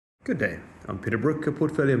Good day, I'm Peter Brook, a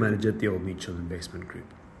Portfolio Manager at the Old Mutual Investment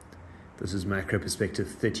Group. This is Macro Perspective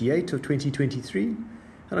 38 of 2023, and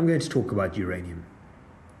I'm going to talk about uranium.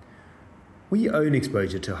 We own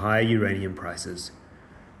exposure to higher uranium prices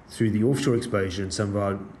through the offshore exposure in some of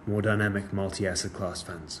our more dynamic multi-asset class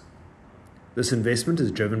funds. This investment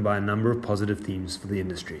is driven by a number of positive themes for the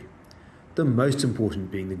industry, the most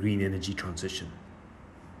important being the green energy transition.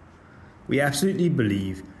 We absolutely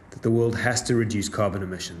believe that the world has to reduce carbon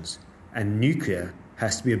emissions, and nuclear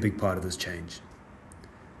has to be a big part of this change.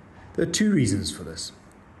 There are two reasons for this.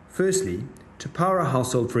 Firstly, to power a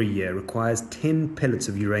household for a year requires 10 pellets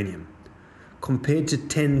of uranium, compared to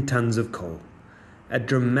 10 tons of coal, a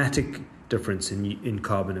dramatic difference in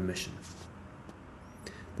carbon emission.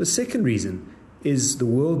 The second reason is the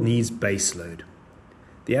world needs base load.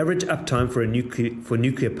 The average uptime for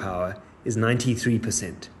nuclear power is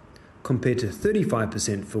 93%. Compared to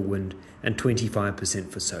 35% for wind and 25%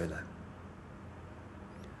 for solar.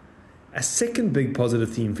 A second big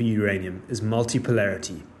positive theme for uranium is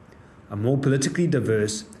multipolarity, a more politically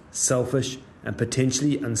diverse, selfish, and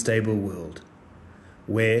potentially unstable world,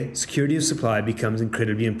 where security of supply becomes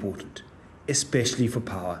incredibly important, especially for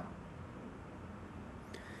power.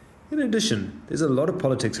 In addition, there's a lot of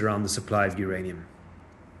politics around the supply of uranium.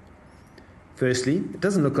 Firstly, it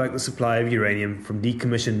doesn't look like the supply of uranium from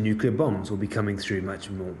decommissioned nuclear bombs will be coming through much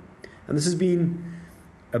more. And this has been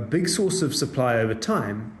a big source of supply over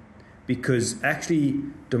time because actually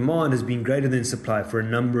demand has been greater than supply for a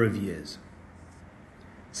number of years.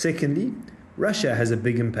 Secondly, Russia has a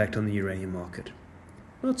big impact on the uranium market.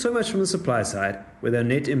 Not so much from the supply side, where their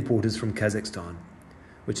net importers from Kazakhstan,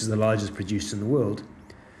 which is the largest producer in the world,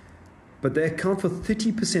 but they account for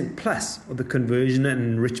 30% plus of the conversion and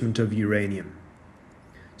enrichment of uranium.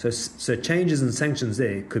 So changes in sanctions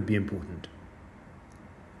there could be important.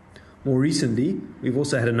 More recently, we've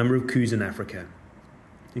also had a number of coups in Africa,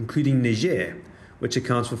 including Niger, which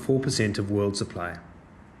accounts for 4% of world supply.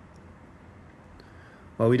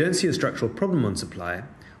 While we don't see a structural problem on supply,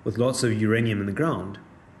 with lots of uranium in the ground,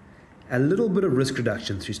 a little bit of risk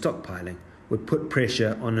reduction through stockpiling would put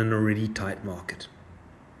pressure on an already tight market.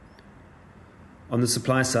 On the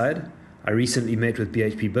supply side, I recently met with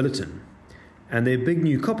BHP Billiton, and their big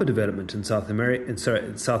new copper development in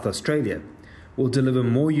South Australia will deliver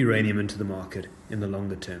more uranium into the market in the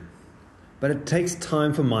longer term. But it takes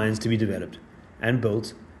time for mines to be developed and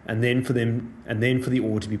built, and then for the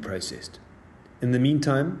ore to be processed. In the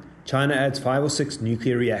meantime, China adds 5 or 6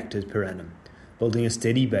 nuclear reactors per annum, building a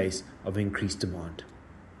steady base of increased demand.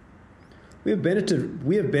 We have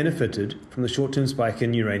benefited from the short-term spike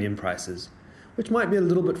in uranium prices, which might be a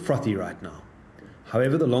little bit frothy right now.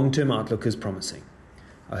 However, the long-term outlook is promising.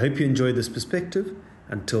 I hope you enjoyed this perspective.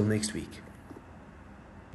 Until next week.